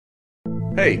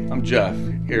Hey, I'm Jeff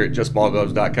here at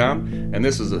JustBallGloves.com, and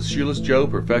this is a Shoeless Joe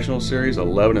Professional Series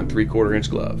 11 3/4 inch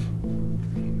glove.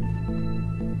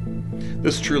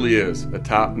 This truly is a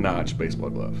top-notch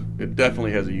baseball glove. It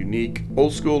definitely has a unique,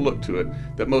 old-school look to it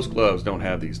that most gloves don't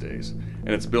have these days,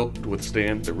 and it's built to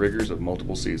withstand the rigors of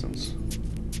multiple seasons.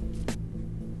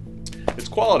 Its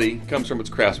quality comes from its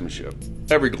craftsmanship.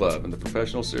 Every glove in the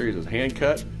Professional Series is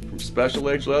hand-cut from special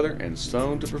aged leather and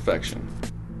sewn to perfection.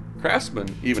 Craftsmen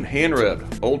even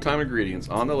hand-rubbed old-time ingredients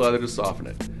on the leather to soften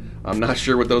it. I'm not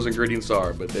sure what those ingredients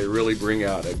are, but they really bring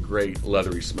out a great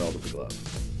leathery smell to the glove.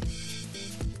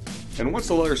 And once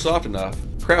the leather is soft enough,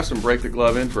 craftsmen break the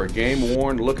glove in for a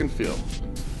game-worn look and feel.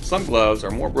 Some gloves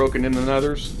are more broken in than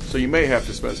others, so you may have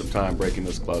to spend some time breaking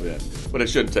this glove in, but it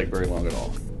shouldn't take very long at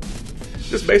all.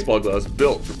 This baseball glove is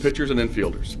built for pitchers and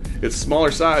infielders. Its smaller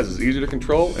size is easier to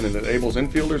control, and it enables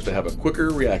infielders to have a quicker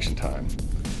reaction time.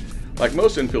 Like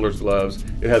most infielders' gloves,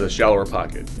 it has a shallower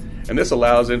pocket, and this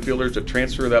allows infielders to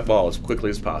transfer that ball as quickly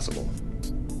as possible.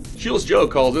 Shoeless Joe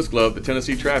calls this glove the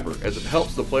Tennessee Trapper, as it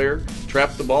helps the player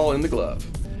trap the ball in the glove.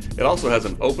 It also has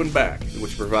an open back,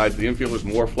 which provides the infielders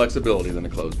more flexibility than a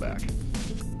closed back.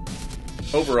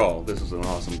 Overall, this is an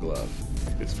awesome glove.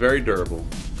 It's very durable,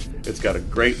 it's got a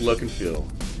great look and feel,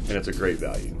 and it's a great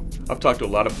value. I've talked to a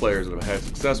lot of players that have had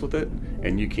success with it,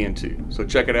 and you can too. So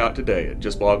check it out today at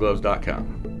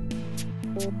JustBallGloves.com.